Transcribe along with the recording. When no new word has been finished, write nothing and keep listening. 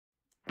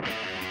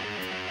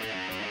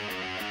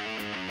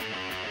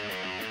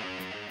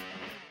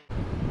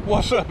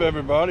What's up,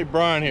 everybody?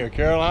 Brian here,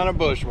 Carolina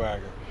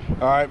Bushwhacker.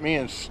 All right, me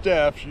and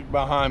Steph, she's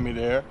behind me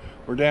there.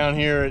 We're down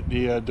here at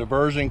the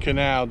Diversion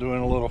Canal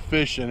doing a little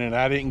fishing, and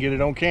I didn't get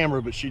it on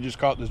camera, but she just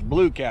caught this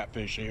blue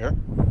catfish here.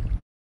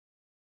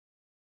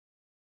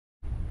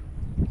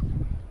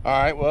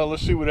 All right, well,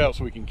 let's see what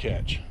else we can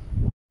catch.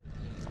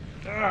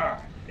 All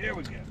right, here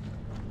we go.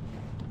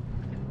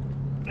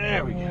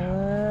 There we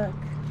go.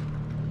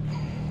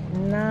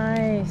 Look.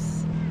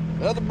 Nice.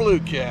 Another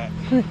blue cat.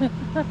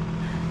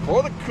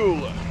 For the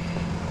cooler.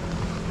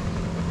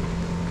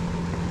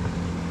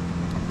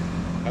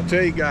 I'll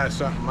tell you guys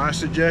something. My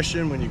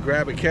suggestion when you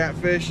grab a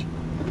catfish,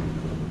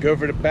 go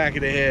for the back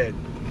of the head.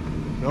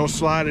 Don't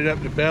slide it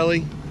up the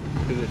belly,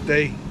 because if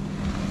they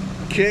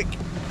kick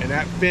and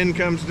that fin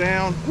comes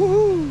down,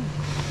 woohoo,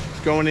 it's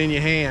going in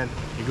your hand.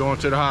 You're going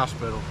to the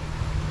hospital.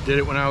 Did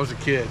it when I was a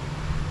kid.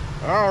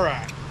 All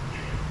right.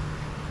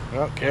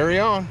 Well, carry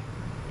on.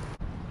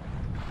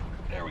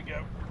 There we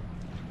go.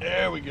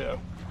 There we go.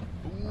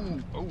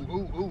 Ooh, ooh,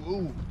 ooh, ooh,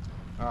 ooh.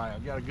 All right, I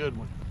got a good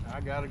one.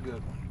 I got a good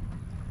one.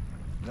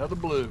 Another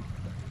blue.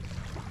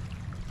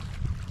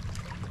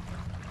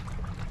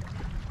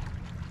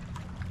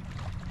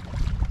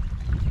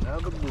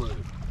 Another blue.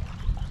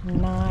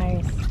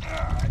 Nice. All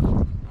right.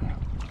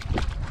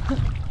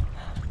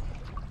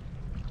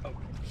 Oh,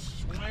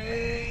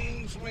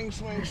 swing, swing,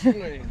 swing,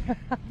 swing.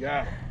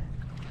 Got it.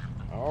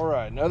 All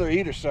right, another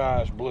eater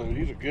size blue.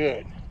 These are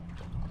good.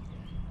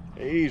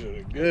 These are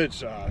the good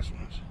size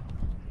ones.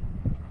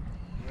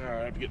 All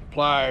right, I have to get the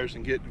pliers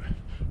and get the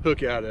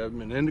hook out of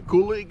them, and then the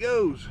cooler it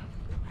goes.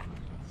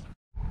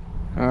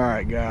 All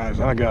right, guys,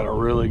 I got a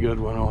really good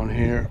one on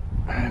here,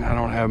 and I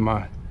don't have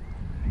my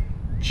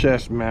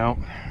chest mount.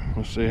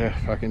 Let's see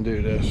if I can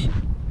do this.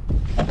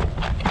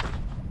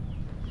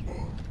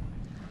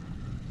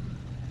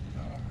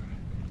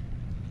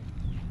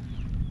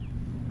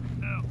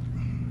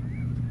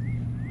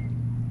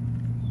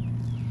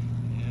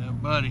 Yeah,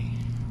 buddy.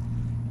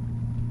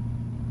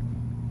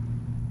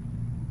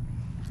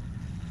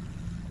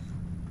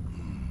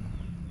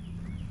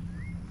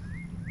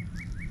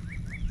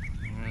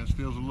 This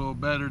feels a little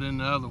better than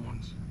the other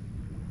ones.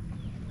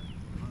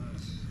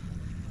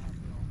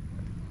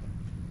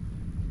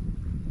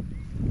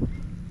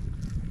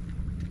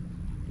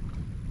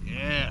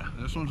 Yeah,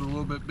 this one's a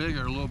little bit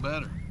bigger, a little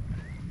better.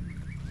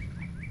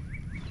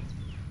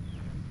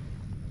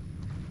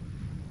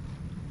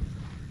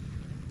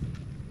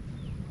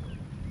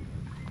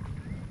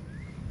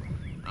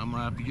 I'm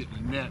gonna have to get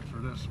the net for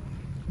this one.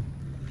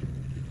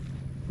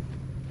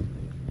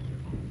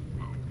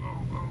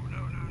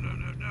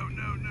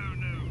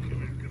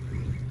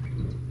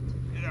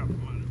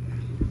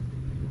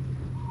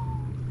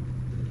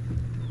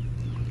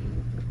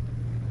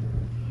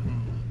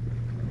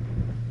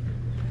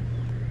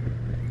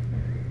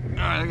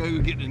 I gotta go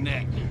get the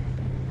net.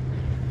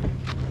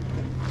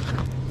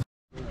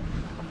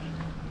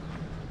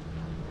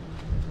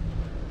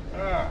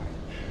 Alright.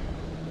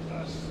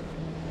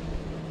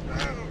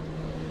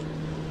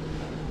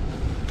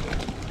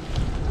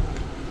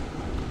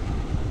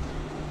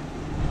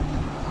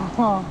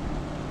 Oh.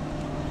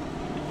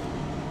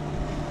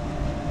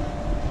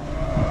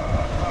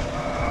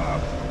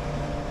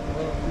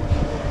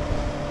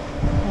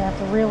 You have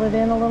to reel it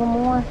in a little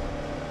more.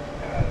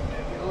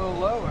 Maybe a little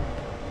lower.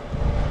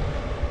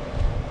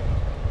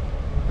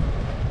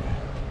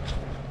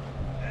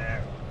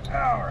 All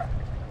right.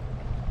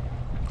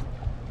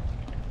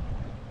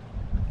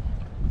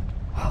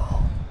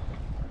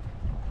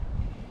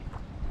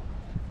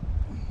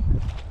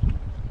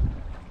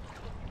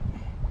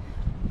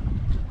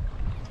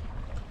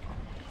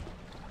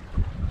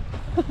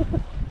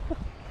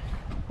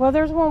 Well,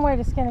 there's one way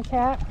to skin a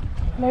cat.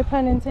 No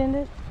pun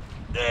intended.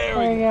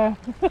 There you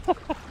go.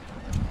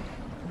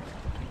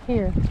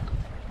 Here.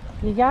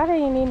 You got it,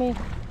 you need me.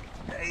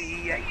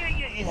 Hey,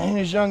 ain't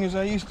as young as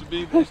I used to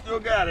be, but I still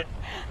got it.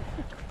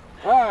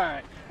 All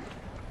right.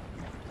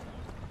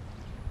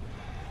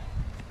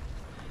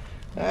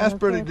 That's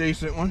pretty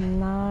decent one.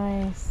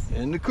 Nice.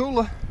 In the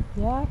cooler.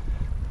 Yeah.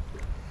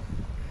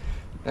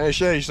 Let me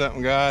show you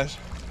something, guys.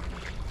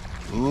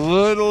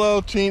 Little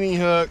old teeny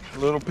hook,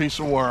 little piece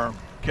of worm.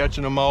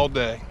 Catching them all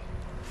day.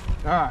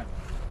 All right.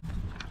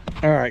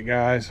 All right,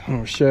 guys, I'm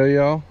gonna show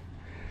y'all.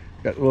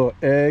 Got a little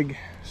egg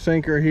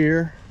sinker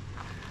here.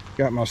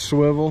 Got my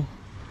swivel.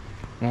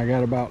 And I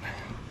got about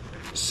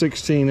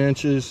 16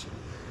 inches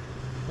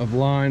of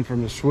line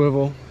from the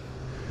swivel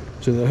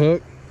to the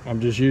hook. I'm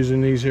just using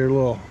these here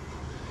little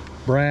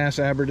brass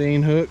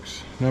Aberdeen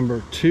hooks,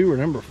 number 2 or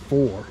number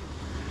 4,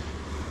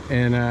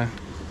 and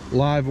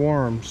live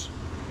worms.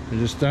 I'm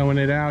just throwing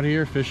it out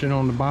here, fishing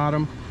on the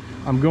bottom.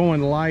 I'm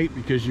going light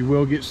because you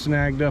will get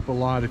snagged up a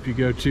lot if you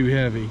go too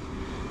heavy.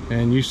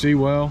 And you see,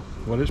 well,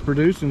 what it's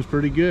producing is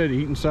pretty good,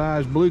 eating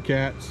size blue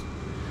cats.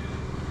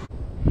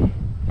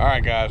 All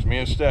right, guys, me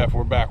and Steph,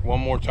 we're back one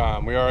more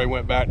time. We already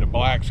went back to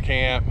Black's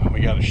camp. We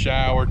got a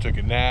shower, took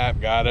a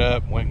nap, got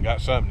up, went and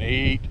got something to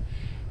eat,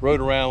 rode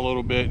around a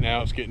little bit.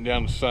 Now it's getting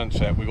down to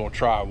sunset. We're gonna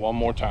try it one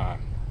more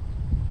time.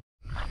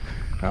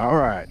 All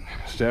right,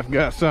 Steph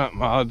got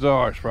something. Odds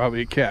are it's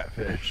probably a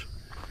catfish.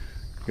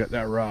 Got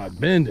that rod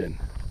bending.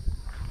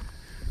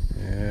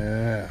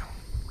 Yeah.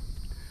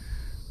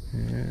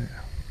 Yeah.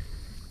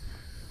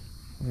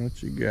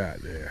 What you got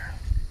there?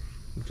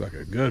 Looks like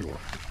a good one.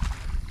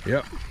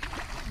 Yep.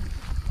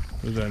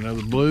 Is that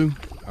another blue?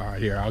 All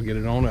right, here, I'll get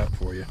it on up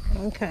for you.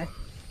 Okay.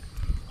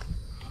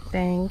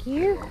 Thank you.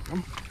 You're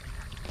welcome.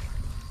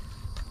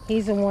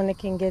 He's the one that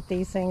can get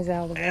these things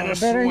out of the And water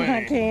a better than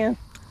I swing. can.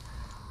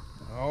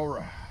 All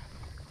right.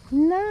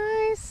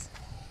 Nice.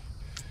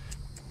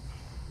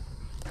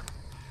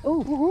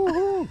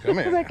 Ooh. Come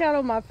here. That got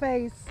on my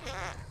face.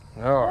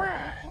 All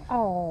right.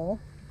 Oh.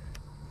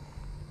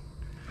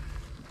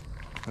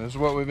 This is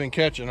what we've been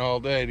catching all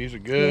day. These are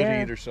good Yeah.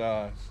 heater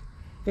size.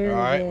 Very All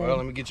right, good. well,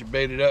 let me get you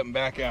baited up and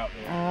back out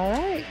there. All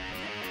right.